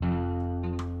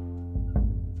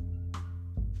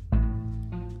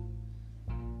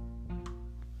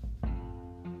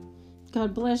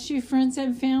God bless you, friends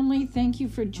and family. Thank you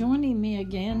for joining me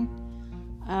again.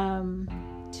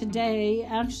 Today,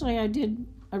 actually, I did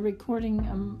a recording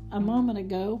a moment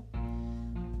ago.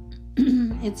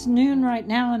 It's noon right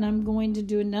now, and I'm going to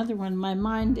do another one. My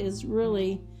mind has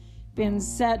really been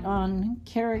set on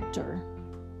character.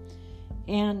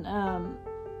 And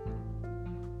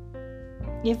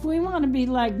if we want to be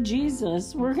like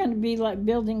Jesus, we're going to be like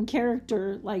building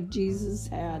character like Jesus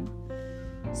had.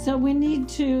 So we need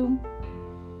to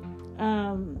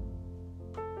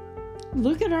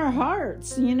look at our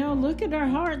hearts, look at our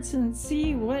hearts and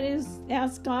see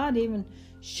ask God, even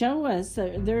show us.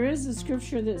 There is a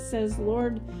scripture that says,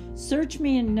 Lord, search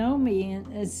me and know me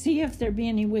and see if there be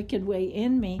any wicked way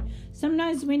in me.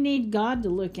 Sometimes we need God to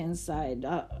look inside.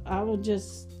 I will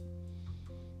just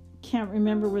can't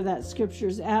remember where that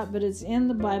scripture's at, but it's in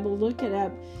the Bible. Look it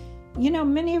up.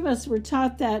 Many of us were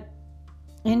taught that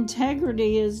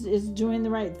integrity is doing the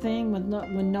right thing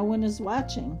when no one is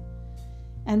watching.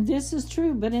 And this is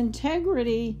true, but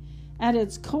integrity at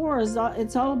its core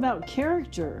it's all about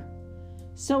character.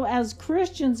 So as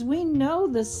Christians, we know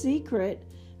the secret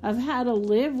of how to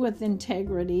live with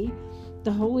integrity.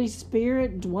 The Holy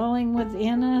Spirit dwelling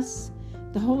within us.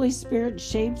 The Holy Spirit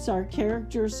shapes our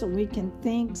character so we can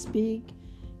think, speak,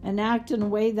 and act in a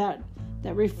way that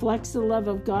reflects the love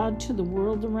of God to the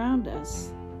world around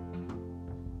us.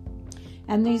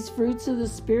 And these fruits of the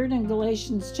Spirit in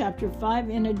Galatians chapter 5,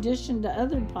 in addition to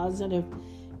other positive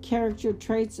character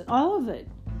traits, all of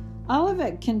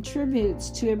it contributes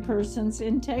to a person's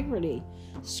integrity.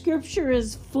 Scripture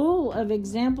is full of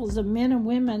examples of men and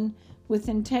women with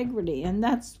integrity, and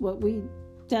that's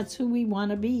who we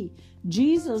want to be.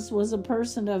 Jesus was a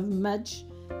person of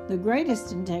the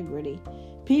greatest integrity.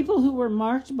 People who were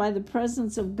marked by the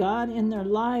presence of God in their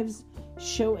lives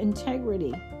show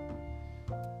integrity.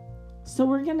 So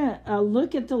we're going to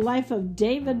look at the life of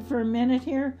David for a minute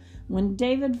here. When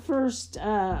David first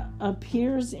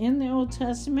appears in the Old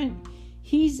Testament,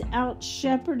 he's out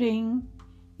shepherding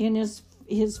in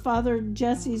his father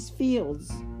Jesse's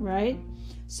fields, right?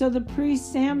 So the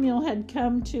priest Samuel had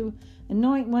come to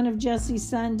anoint one of Jesse's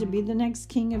sons to be the next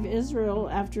king of Israel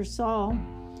after Saul.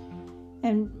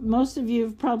 And most of you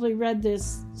have probably read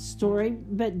this story,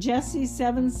 but Jesse's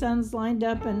 7 sons lined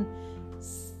up, and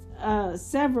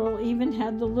several even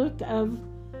had the look of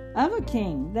a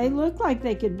king. They looked like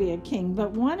they could be a king,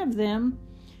 but one of them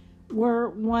were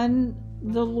one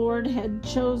the Lord had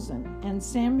chosen. And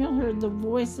Samuel heard the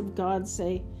voice of God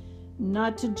say,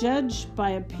 not to judge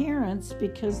by appearance,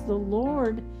 because the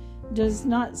Lord does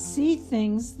not see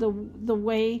things the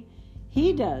way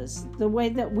he does, the way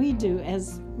that we do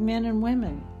as men and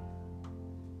women.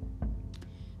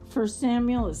 For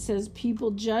Samuel, it says,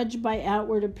 people judge by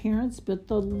outward appearance, but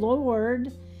the Lord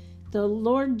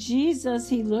Jesus,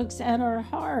 he looks at our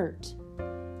heart.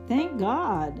 Thank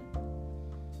God.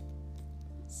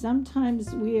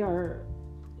 Sometimes we are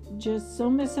just so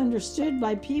misunderstood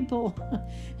by people.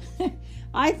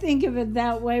 I think of it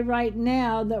that way right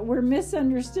now, that we're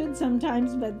misunderstood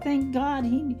sometimes, but thank God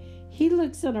he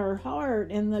looks at our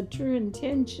heart and the true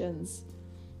intentions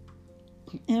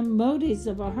and motives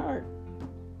of our heart.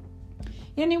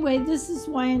 Anyway, this is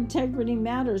why integrity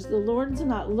matters. The Lord's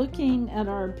not looking at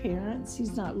our appearance.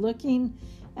 He's not looking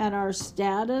at our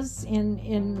status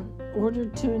in order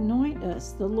to anoint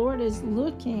us. The Lord is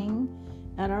looking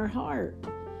at our heart.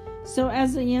 So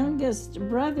as the youngest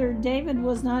brother, David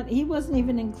wasn't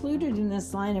even included in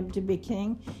this lineup to be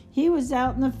king. He was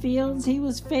out in the fields. He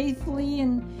was faithfully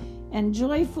and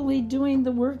joyfully doing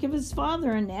the work of his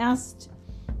father, and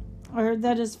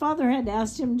that his father had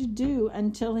asked him to do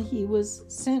until he was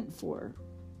sent for.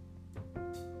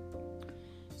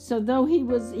 So though he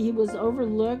was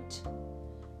overlooked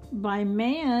by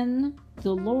man,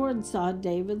 the Lord saw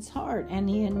David's heart, and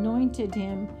he anointed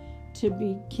him to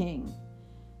be king.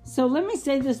 So let me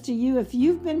say this to you. If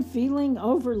you've been feeling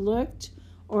overlooked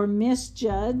or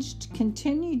misjudged,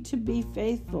 continue to be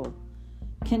faithful.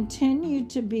 Continue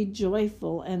to be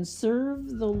joyful and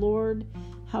serve the Lord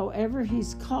however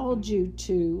he's called you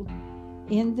to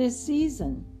in this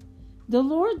season. The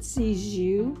Lord sees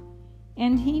you,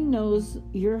 and he knows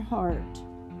your heart.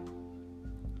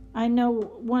 I know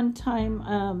one time,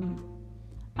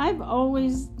 I've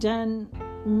always done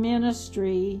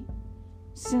ministry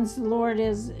since the Lord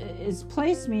has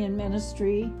placed me in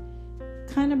ministry,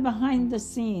 kind of behind the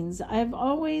scenes. I've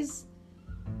always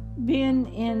been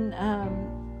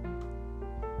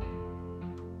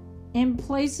in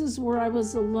places where I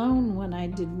was alone when I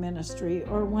did ministry,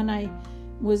 or when I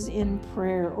was in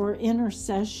prayer or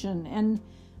intercession, and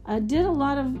I did a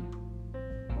lot of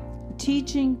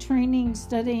teaching, training,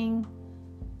 studying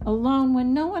alone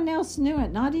when no one else knew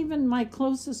it, not even my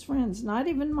closest friends, not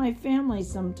even my family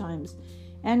sometimes.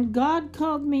 And God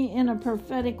called me in a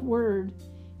prophetic word.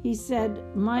 He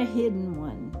said, my hidden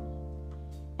one.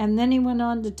 And then he went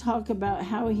on to talk about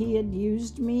how he had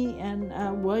used me and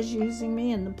was using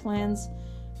me and the plans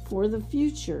for the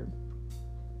future.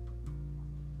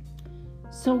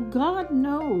 So God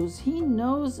knows. He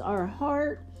knows our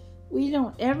heart. We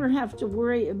don't ever have to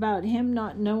worry about him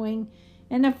not knowing.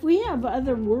 And if we have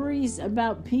other worries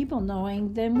about people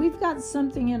knowing, then we've got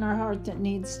something in our heart that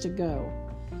needs to go.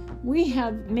 We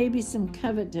have maybe some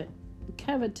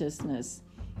covetousness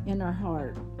in our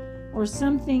heart, or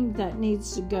something that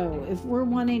needs to go. If we're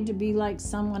wanting to be like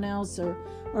someone else, or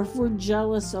if we're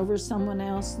jealous over someone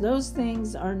else, those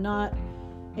things are not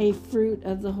a fruit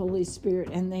of the Holy Spirit,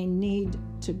 and they need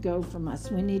to go from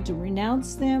us. We need to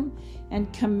renounce them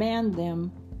and command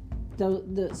them.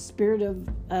 The spirit of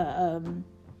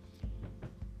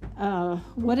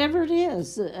whatever it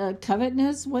is,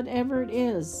 covetousness, whatever it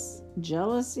is,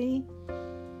 jealousy.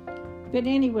 But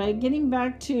anyway, getting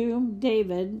back to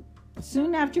David,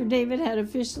 soon after David had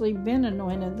officially been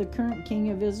anointed the current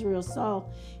king of Israel,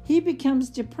 Saul, he becomes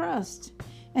depressed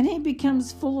and he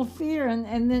becomes full of fear.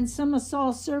 And then some of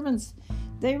Saul's servants,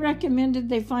 they recommended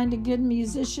they find a good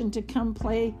musician to come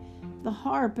play the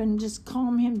harp and just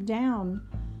calm him down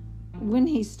when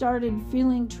he started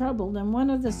feeling troubled. And one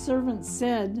of the servants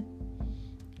said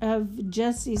of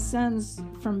Jesse's sons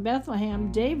from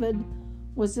Bethlehem, David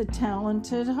was a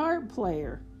talented harp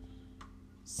player.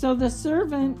 So the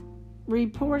servant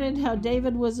reported how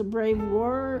David was a brave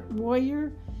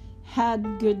warrior,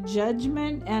 had good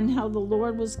judgment, and how the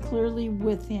Lord was clearly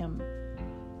with him.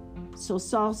 So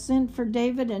Saul sent for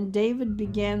David, and David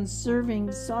began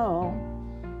serving Saul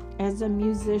as a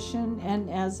musician and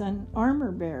as an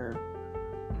armor bearer.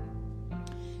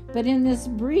 But in this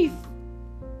brief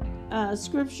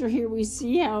scripture here, we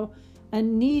see how a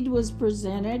need was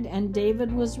presented and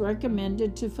David was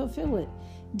recommended to fulfill it.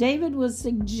 David was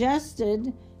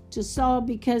suggested to Saul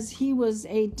because he was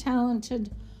a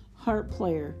talented harp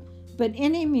player, but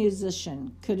any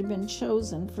musician could have been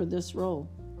chosen for this role.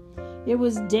 It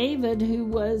was David who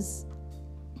was,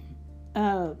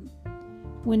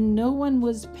 when no one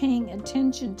was paying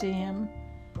attention to him,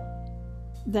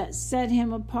 that set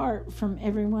him apart from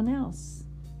everyone else.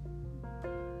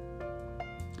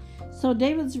 So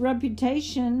David's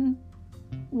reputation,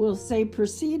 we'll say,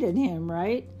 preceded him,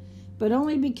 right? But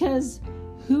only because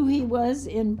who he was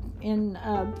in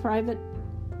private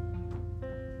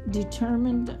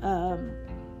determined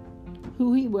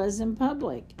who he was in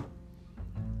public.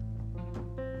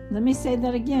 Let me say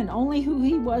that again. Only who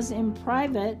he was in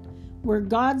private, where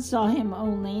God saw him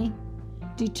only,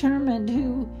 determined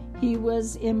who he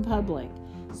was in public.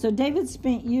 So David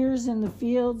spent years in the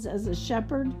fields as a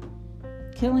shepherd,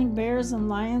 killing bears and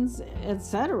lions,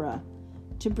 etc.,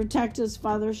 to protect his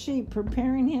father's sheep,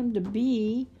 preparing him to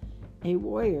be a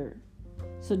warrior.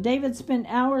 So David spent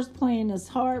hours playing his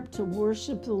harp to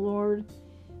worship the Lord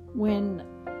when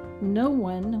no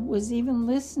one was even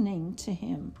listening to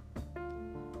him.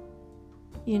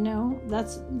 You know,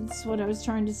 that's what I was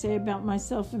trying to say about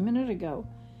myself a minute ago.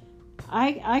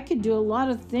 I could do a lot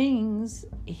of things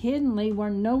hiddenly where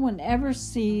no one ever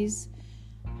sees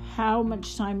how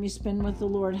much time you spend with the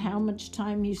Lord, how much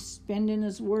time you spend in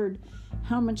His Word,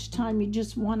 how much time you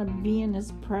just want to be in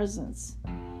His presence.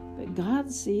 But God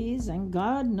sees and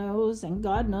God knows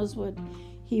what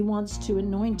He wants to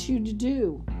anoint you to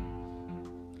do.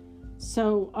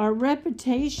 So our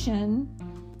reputation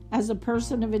as a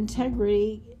person of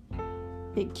integrity,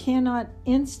 it can't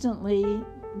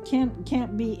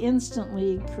be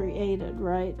instantly created,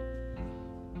 right?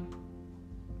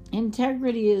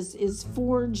 Integrity is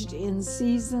forged in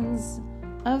seasons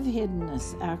of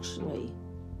hiddenness, actually.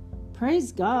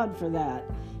 Praise God for that.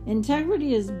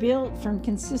 Integrity is built from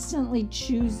consistently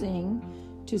choosing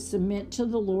to submit to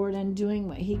the Lord and doing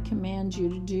what He commands you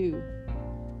to do,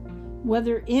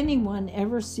 whether anyone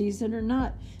ever sees it or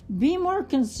not. Be more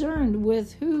concerned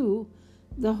with who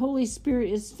the Holy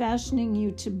Spirit is fashioning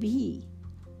you to be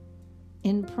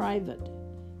in private,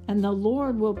 and the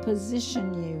Lord will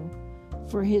position you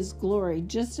for His glory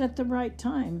just at the right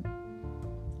time,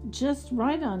 just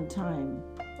right on time.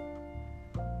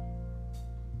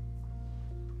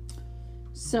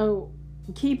 So,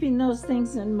 keeping those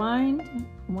things in mind,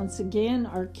 once again,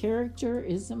 our character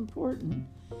is important.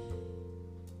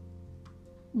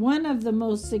 One of the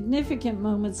most significant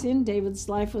moments in David's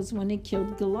life was when he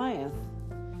killed Goliath.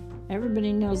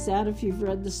 Everybody knows that if you've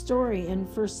read the story in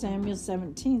 1 Samuel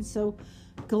 17. So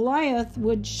Goliath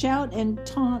would shout and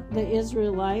taunt the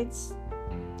Israelites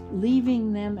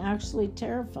leaving them actually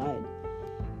terrified.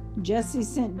 Jesse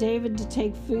sent David to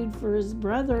take food for his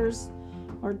brothers,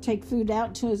 or take food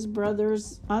out to his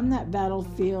brothers on that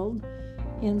battlefield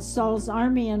in Saul's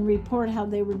army and report how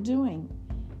they were doing.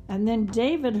 And then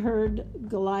David heard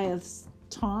Goliath's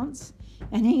taunts,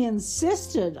 and he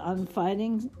insisted on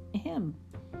fighting him.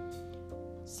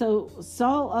 So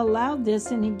Saul allowed this,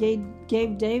 and he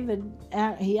gave David,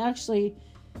 he actually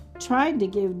tried to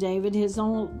give David his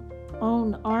own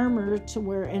armor to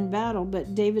wear in battle,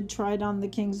 but David tried on the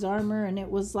king's armor, and it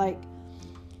was like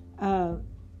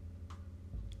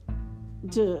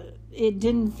it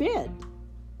didn't fit.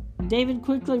 David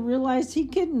quickly realized he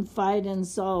couldn't fight in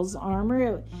Saul's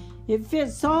armor. It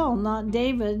fit Saul, not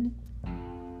David.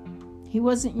 He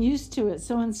wasn't used to it.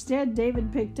 So instead,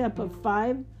 David picked up the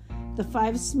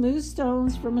 5 smooth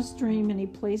stones from a stream, and he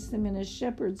placed them in his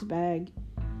shepherd's bag.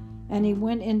 And he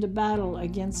went into battle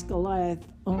against Goliath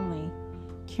only,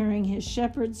 carrying his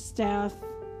shepherd's staff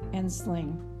and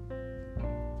sling.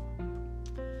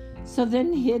 So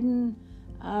then, hidden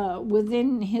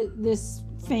within this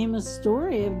famous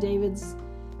story of David's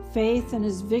faith and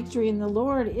his victory in the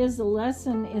Lord is a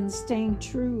lesson in staying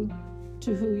true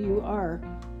to who you are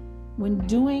when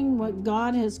doing what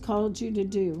God has called you to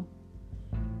do.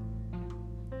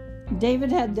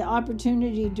 David had the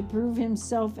opportunity to prove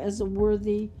himself as a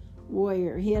worthy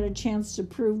warrior. He had a chance to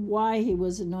prove why he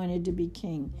was anointed to be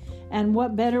king. And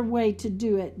what better way to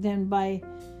do it than by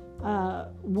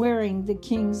wearing the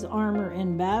king's armor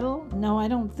in battle? No, I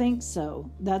don't think so.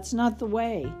 That's not the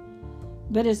way.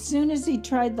 But as soon as he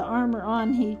tried the armor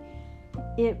on,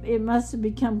 it must have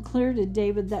become clear to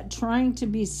David that trying to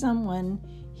be someone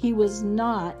he was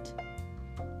not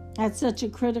at such a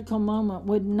critical moment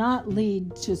would not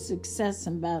lead to success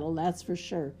in battle, that's for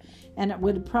sure. And it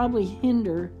would probably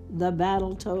hinder the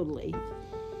battle totally.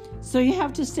 So you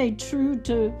have to stay true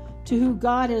to who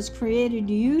God has created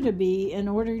you to be in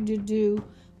order to do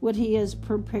what he has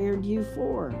prepared you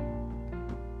for.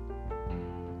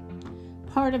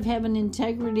 Part of having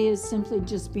integrity is simply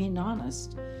just being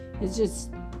honest. It's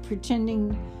just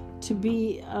pretending to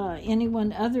be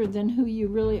anyone other than who you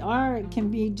really are. It can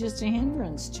be just a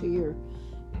hindrance to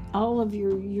all of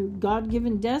your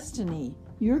God-given destiny.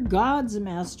 You're God's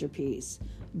masterpiece.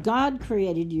 God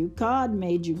created you. God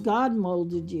made you. God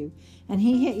molded you. And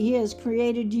he has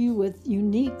created you with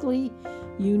uniqueness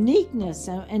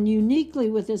and uniquely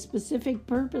with a specific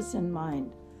purpose in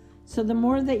mind. So the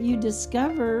more that you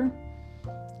discover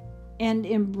and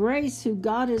embrace who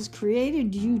God has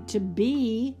created you to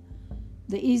be,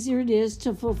 the easier it is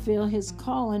to fulfill his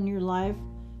call in your life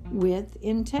with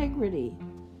integrity.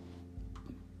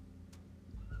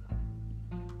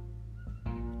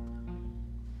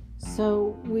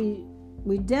 So we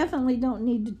definitely don't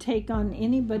need to take on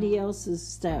anybody else's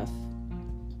stuff,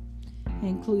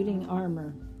 including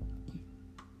armor.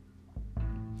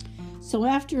 So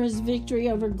after his victory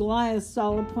over Goliath,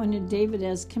 Saul appointed David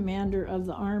as commander of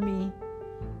the army.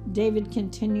 David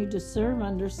continued to serve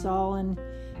under Saul, and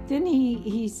then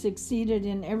he succeeded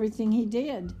in everything he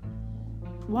did.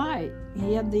 Why?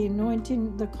 He had the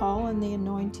anointing, the call, and the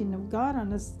anointing of God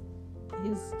on his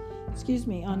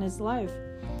life.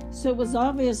 So it was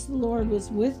obvious the Lord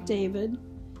was with David,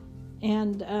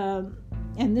 and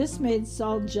this made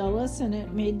Saul jealous, and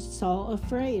it made Saul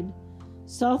afraid.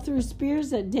 Saul threw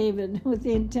spears at David with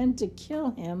the intent to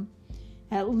kill him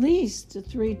at least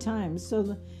 3 times.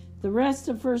 So the rest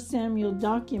of 1 Samuel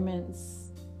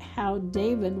documents how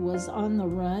David was on the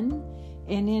run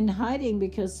and in hiding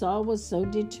because Saul was so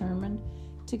determined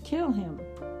to kill him.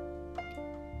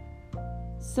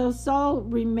 So Saul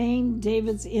remained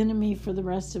David's enemy for the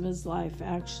rest of his life,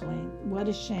 actually. What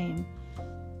a shame.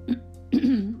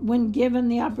 When given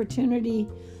the opportunity,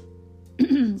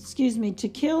 to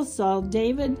kill Saul,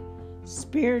 David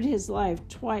spared his life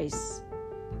twice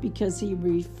because he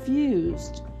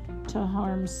refused to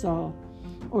harm Saul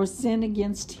or sin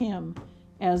against him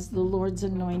as the Lord's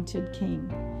anointed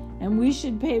king. And we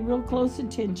should pay real close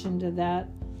attention to that.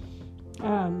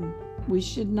 We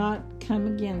should not come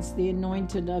against the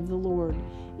anointed of the Lord.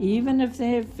 Even if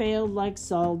they have failed like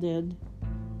Saul did,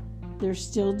 they're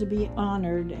still to be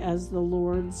honored as the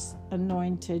Lord's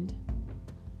anointed.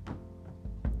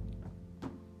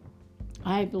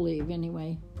 I believe,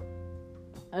 anyway,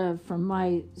 from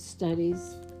my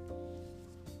studies.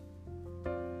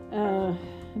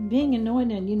 Being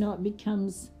anointed,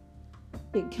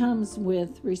 it comes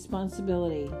with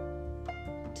responsibility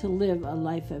to live a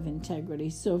life of integrity.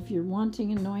 So if you're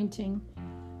wanting anointing,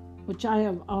 which I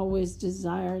have always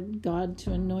desired God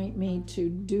to anoint me to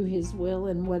do his will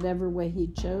in whatever way he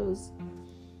chose,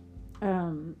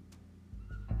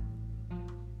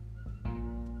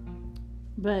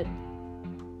 But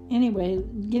anyway,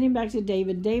 getting back to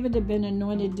David. David had been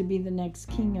anointed to be the next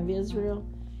king of Israel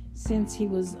since he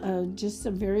was just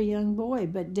a very young boy.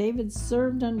 But David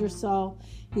served under Saul.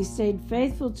 He stayed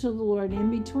faithful to the Lord in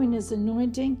between his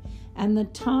anointing and the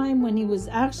time when he was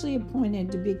actually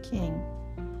appointed to be king.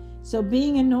 So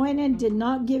being anointed did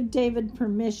not give David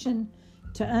permission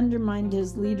to undermine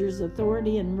his leader's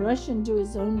authority and rush into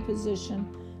his own position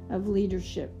of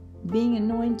leadership. Being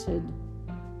anointed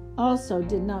also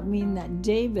did not mean that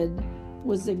David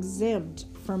was exempt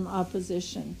from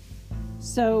opposition.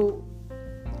 So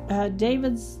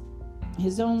David's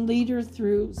his own leader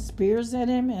threw spears at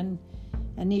him,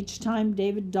 and each time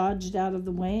David dodged out of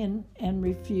the way and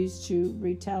refused to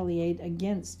retaliate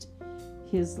against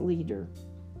his leader.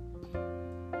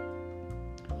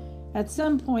 At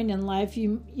some point in life,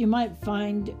 you might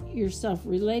find yourself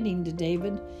relating to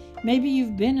David. Maybe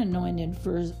you've been anointed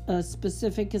for a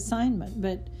specific assignment,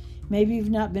 but maybe you've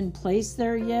not been placed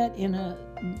there yet in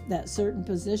that certain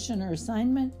position or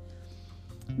assignment.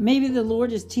 Maybe the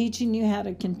Lord is teaching you how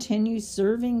to continue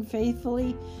serving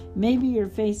faithfully. Maybe you're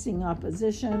facing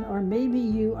opposition, or maybe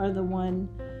you are the one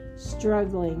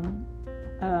struggling.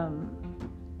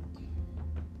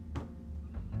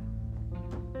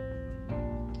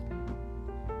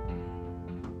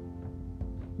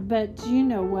 But you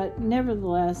know what?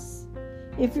 Nevertheless,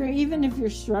 if you're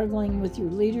struggling with your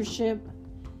leadership,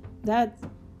 that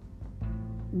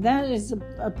is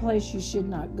a place you should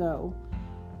not go.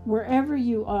 Wherever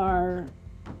you are,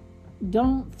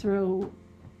 don't throw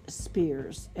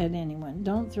spears at anyone.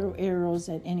 Don't throw arrows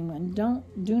at anyone.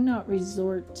 Do not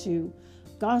resort to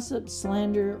gossip,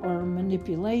 slander, or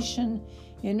manipulation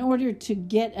in order to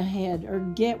get ahead or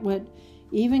get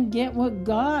what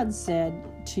God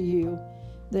said to you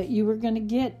that you were going to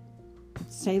get.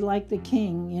 Say like the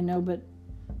king, but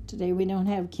today we don't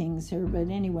have kings here.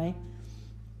 But anyway,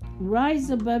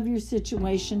 rise above your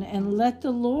situation and let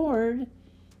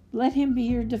him be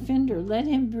your defender. Let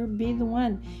him be the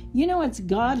one. It's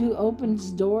God who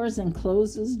opens doors and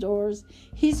closes doors.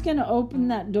 He's going to open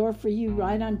that door for you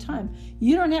right on time.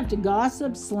 You don't have to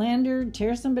gossip, slander,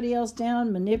 tear somebody else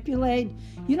down, manipulate.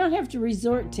 You don't have to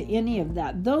resort to any of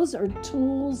that. Those are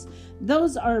tools.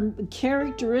 Those are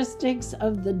characteristics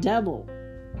of the devil,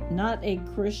 not a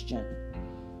Christian.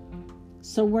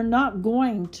 So we're not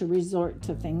going to resort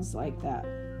to things like that.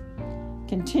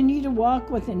 Continue to walk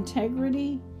with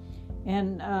integrity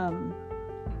and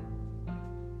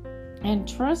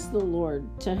trust the Lord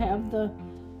to have the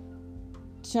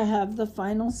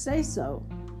final say so.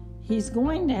 He's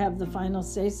going to have the final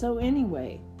say so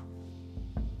anyway.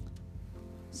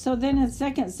 So then in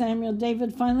 2 Samuel,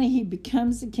 David finally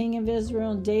becomes the king of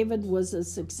Israel, and David was a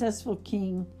successful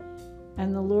king,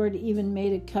 and the Lord even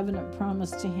made a covenant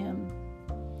promise to him.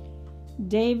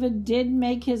 David did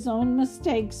make his own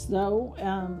mistakes, though,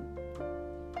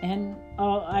 and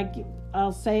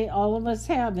I'll say all of us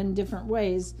have in different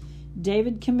ways.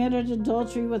 David committed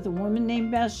adultery with a woman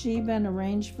named Bathsheba and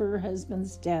arranged for her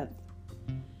husband's death.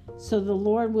 So the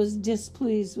Lord was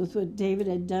displeased with what David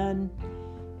had done,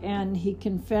 and he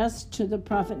confessed to the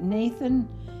prophet Nathan.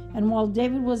 And while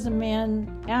David was a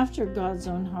man after God's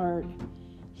own heart,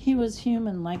 he was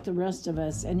human like the rest of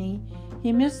us, and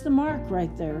he missed the mark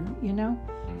right there,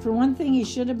 For one thing, he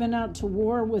should have been out to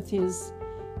war with his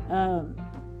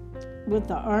with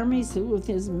the armies, with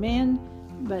his men,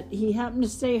 but he happened to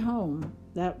stay home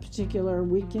that particular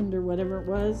weekend or whatever it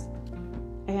was,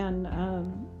 and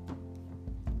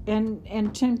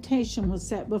temptation was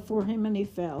set before him, and he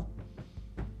fell.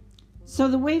 So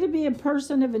the way to be a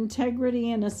person of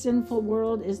integrity in a sinful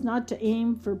world is not to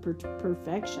aim for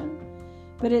perfection,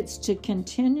 but it's to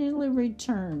continually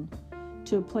return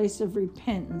to a place of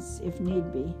repentance if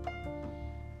need be.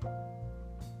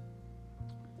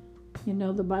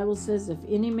 The Bible says, if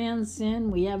any man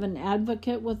sin, we have an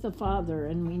advocate with the Father,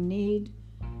 and we need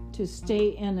to stay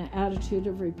in an attitude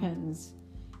of repentance.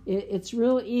 It's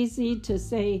real easy to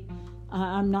say,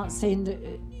 I'm not saying that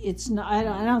it's not,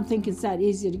 I don't think it's that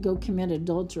easy to go commit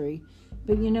adultery.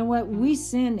 But you know what? We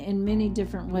sin in many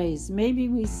different ways. Maybe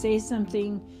we say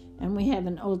something and we have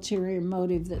an ulterior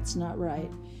motive that's not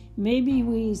right. Maybe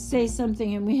we say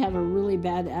something and we have a really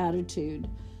bad attitude.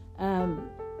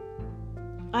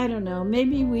 I don't know.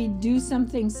 Maybe we do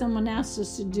something someone asks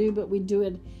us to do, but we do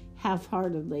it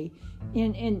half-heartedly.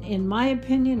 In my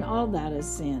opinion, all that is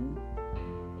sin.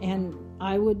 And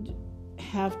I would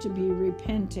have to be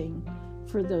repenting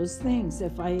for those things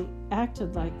if I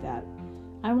acted like that.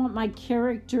 I want my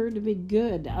character to be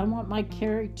good. I want my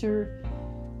character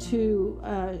to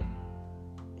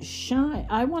shine.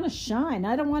 I want to shine.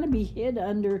 I don't want to be hid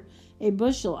under a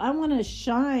bushel. I want to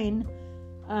shine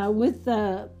with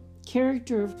the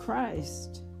character of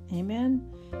Christ. Amen.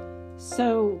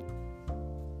 So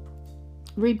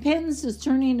repentance is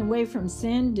turning away from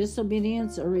sin,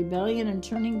 disobedience, or rebellion and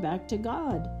turning back to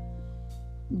God.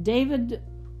 David,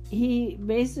 he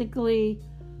basically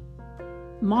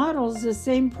models the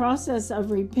same process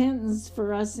of repentance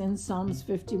for us in Psalms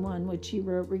 51, which he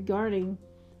wrote regarding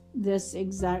this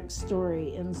exact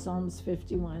story in Psalms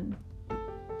 51.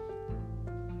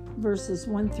 Verses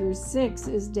 1 through 6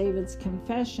 is David's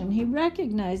confession. He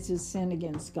recognized his sin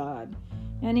against God,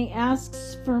 and he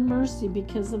asks for mercy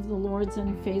because of the Lord's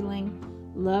unfailing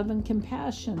love and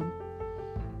compassion.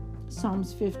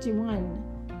 Psalms 51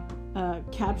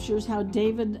 captures how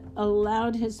David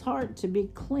allowed his heart to be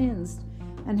cleansed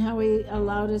and how he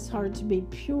allowed his heart to be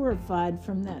purified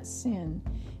from that sin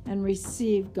and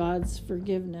receive God's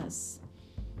forgiveness.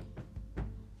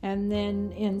 And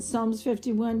then in Psalms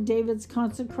 51, David's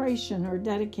consecration or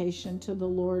dedication to the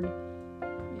Lord,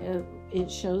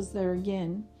 it shows there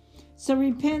again. So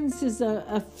repentance is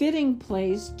a fitting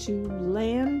place to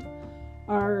land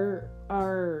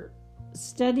our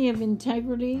study of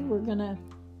integrity. We're going to,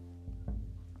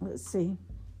 let's see.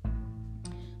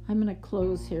 I'm going to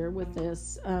close here with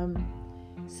this.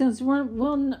 Since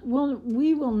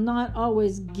we will not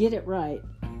always get it right,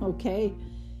 okay?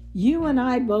 You and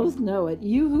I both know it.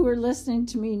 You who are listening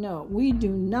to me know it. We do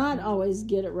not always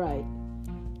get it right.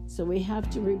 So we have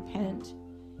to repent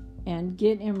and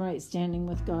get in right standing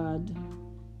with God.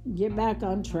 Get back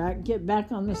on track. Get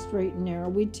back on the straight and narrow.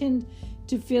 We tend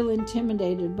to feel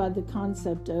intimidated by the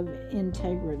concept of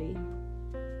integrity.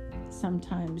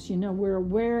 Sometimes, we're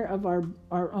aware of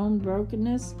our own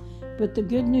brokenness, but the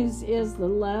good news is the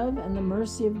love and the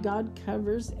mercy of God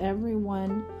covers every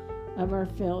one of our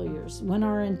failures. When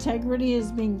our integrity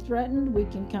is being threatened, we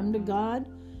can come to God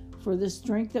for the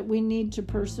strength that we need to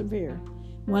persevere.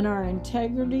 When our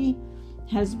integrity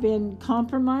has been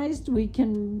compromised, we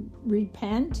can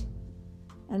repent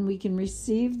and we can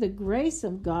receive the grace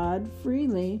of God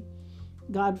freely.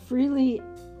 God freely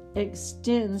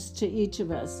extends to each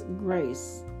of us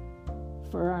grace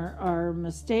for our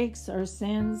mistakes, our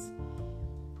sins.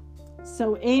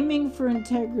 So aiming for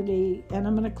integrity, and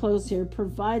I'm going to close here,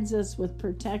 provides us with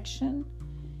protection.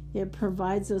 It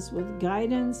provides us with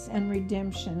guidance and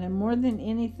redemption. And more than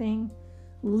anything,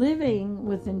 living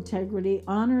with integrity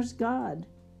honors God,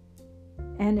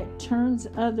 and it turns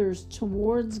others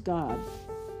towards God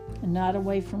and not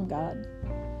away from God.